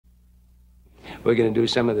we're going to do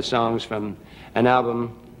some of the songs from an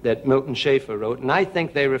album that Milton Schaefer wrote, and I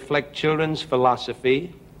think they reflect children's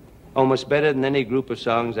philosophy almost better than any group of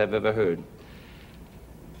songs I've ever heard.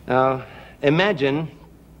 Now, imagine,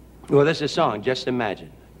 well, this is a song, just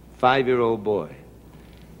imagine, 5-year-old boy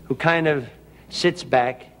who kind of sits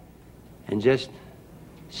back and just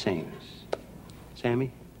sings.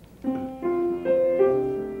 Sammy?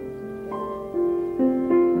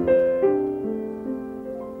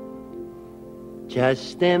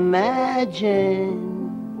 Just imagine,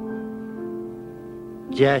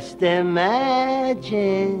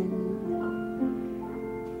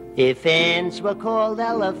 if ants were called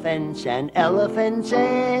elephants and elephants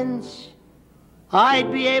ants,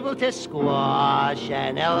 I'd be able to squash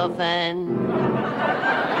an elephant.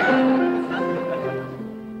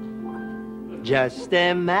 Just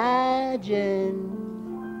imagine.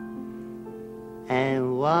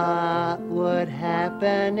 And what would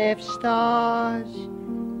happen if stars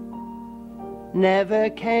never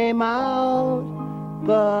came out,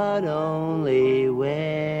 but only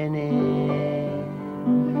went in?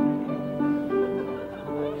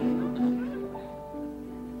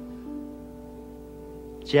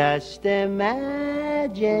 Just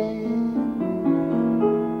imagine.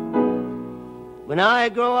 When I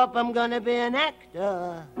grow up, I'm gonna be an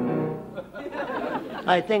actor.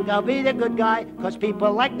 I think I'll be the good guy, 'cause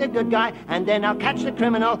people like the good guy, and then I'll catch the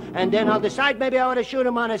criminal, and then I'll decide maybe I ought to shoot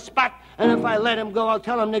him on the spot, and if I let him go, I'll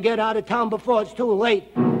tell him to get out of town before it's too late.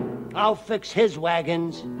 I'll fix his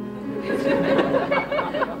wagons.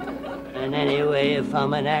 And anyway, if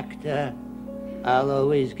I'm an actor, I'll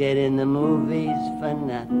always get in the movies for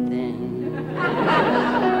nothing.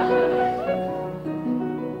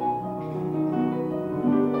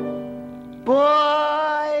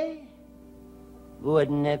 Boy,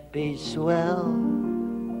 wouldn't it be swell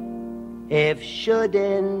if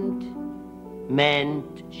shouldn't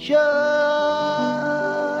meant should?